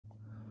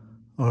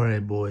All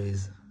right,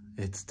 boys,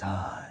 it's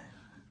time.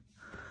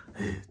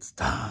 It's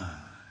time.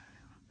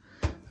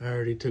 I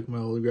already took my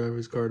old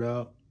graphics card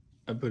out.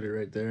 I put it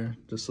right there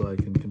just so I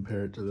can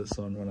compare it to this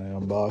one when I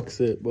unbox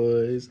it,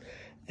 boys.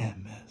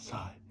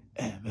 MSI,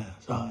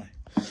 MSI.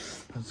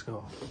 Let's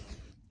go.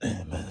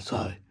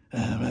 MSI,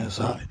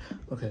 MSI.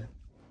 Okay.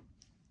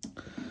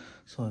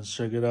 So let's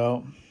check it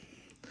out.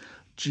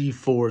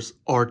 GeForce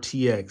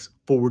RTX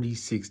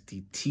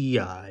 4060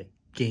 Ti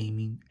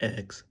Gaming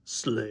X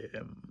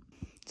Slim.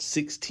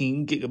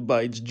 16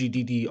 gigabytes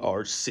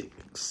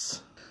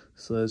GDDR6.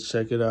 So let's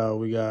check it out.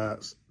 We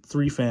got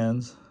 3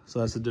 fans. So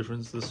that's the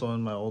difference. This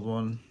one, my old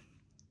one.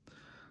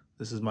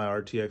 This is my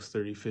RTX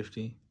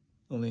 3050.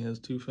 Only has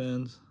 2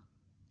 fans.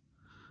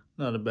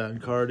 Not a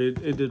bad card.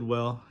 It did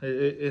well.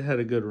 It had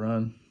a good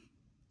run.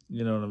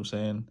 You know what I'm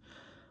saying?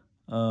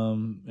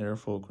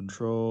 Airflow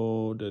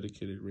control,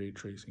 dedicated ray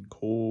tracing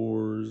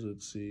cores.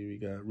 Let's see, we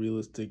got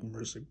realistic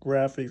immersive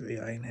graphics,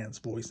 AI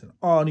enhanced voice and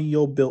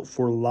audio, built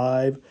for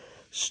live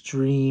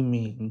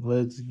streaming.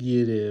 Let's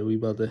get it. We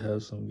about to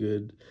have some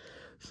good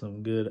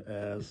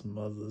ass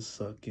mother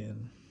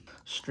sucking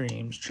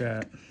streams,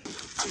 chat.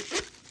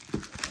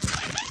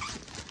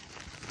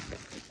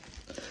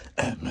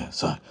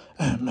 MSI,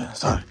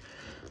 MSI.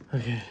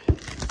 Okay.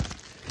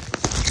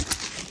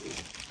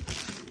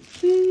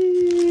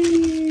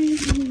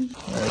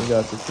 Alright, we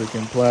got the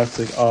freaking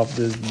plastic off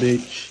this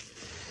bitch.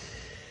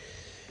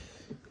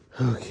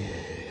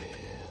 Okay,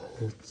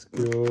 let's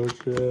go,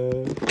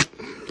 chat.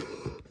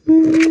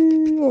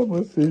 I'm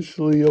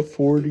officially a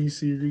 40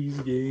 series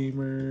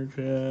gamer,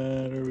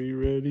 chat. Are we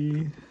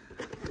ready?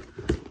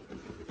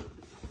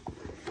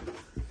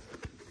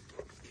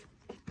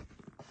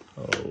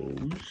 Oh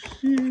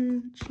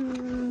shit, chat.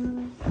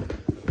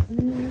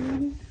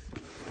 Ready?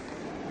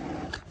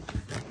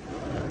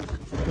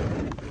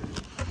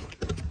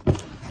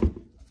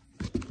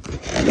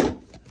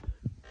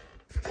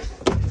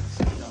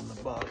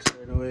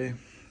 Away.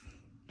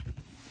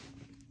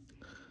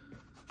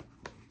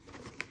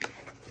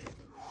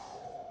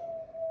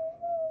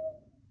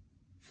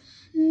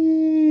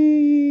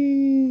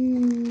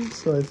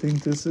 So I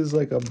think this is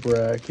like a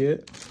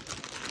bracket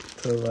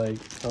to like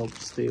help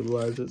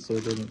stabilize it so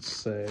it doesn't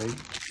sag.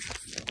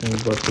 Let me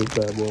bust this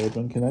bad boy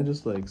open. Can I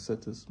just like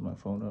set my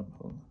phone up?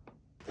 Hold on.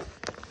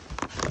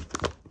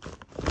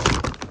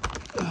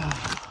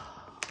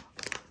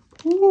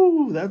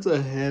 Ooh, that's a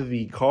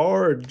heavy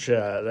card,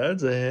 chat.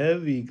 That's a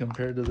heavy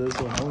compared to this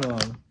one. Hold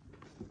on.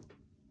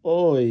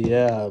 Oh,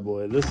 yeah,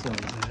 boy. This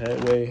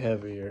one's way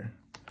heavier.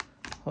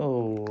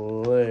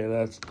 Holy,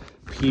 that's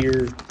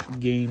pure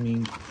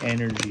gaming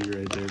energy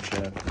right there,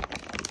 chat.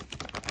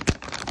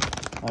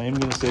 I am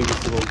going to save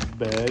this little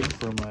bag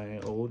for my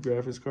old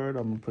graphics card.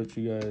 I'm going to put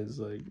you guys,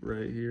 like,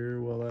 right here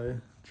while I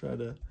try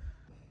to...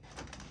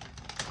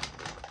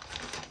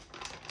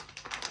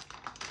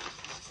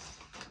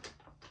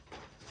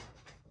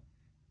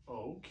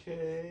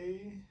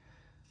 Okay.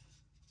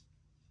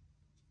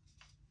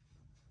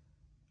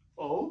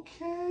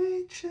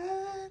 Okay,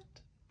 chat.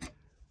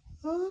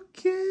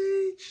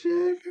 Okay,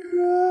 check her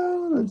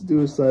out. Let's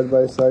do a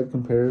side-by-side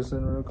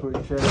comparison real quick,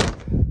 chat.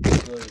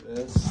 Like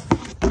this.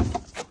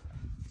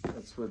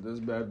 Let's put this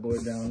bad boy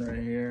down right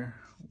here.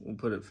 We'll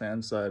put it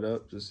fan side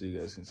up just so you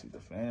guys can see the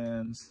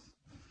fans.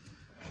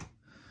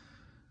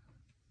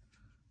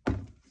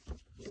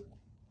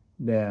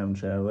 Damn,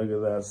 chat, look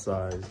at that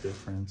size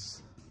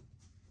difference.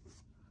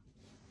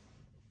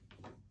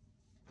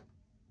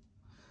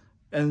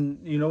 And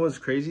you know what's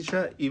crazy,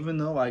 chat? Even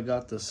though I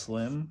got the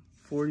slim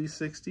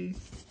 4060,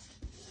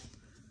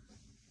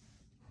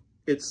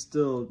 it's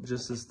still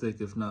just as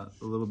thick, if not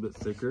a little bit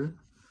thicker,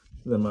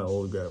 than my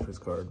old graphics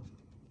card.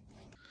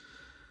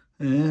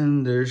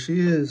 And there she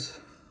is,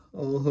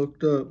 all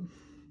hooked up.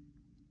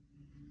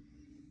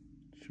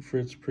 She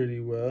fits pretty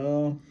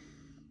well.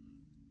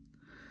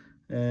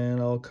 And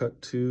I'll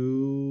cut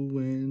to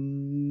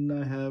when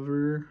I have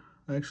her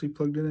actually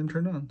plugged in and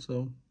turned on.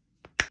 So,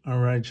 all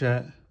right,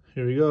 chat.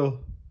 Here we go.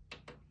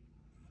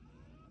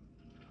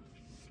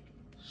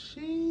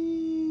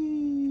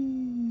 Sheesh.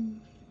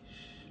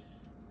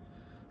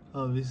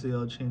 Obviously,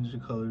 I'll change the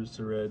colors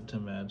to red to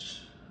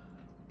match,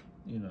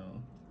 you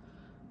know,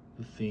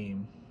 the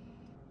theme.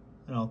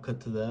 And I'll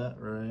cut to that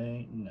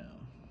right now.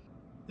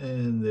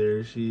 And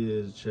there she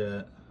is,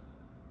 chat.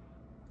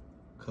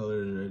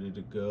 Color is ready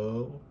to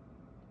go.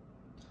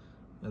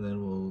 And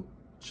then we'll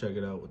check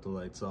it out with the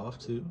lights off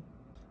too.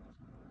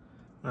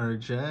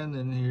 Alright, chat, and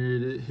then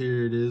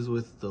here it is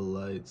with the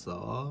lights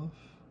off.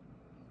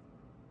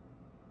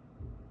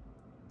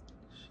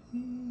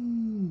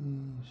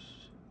 Sheesh.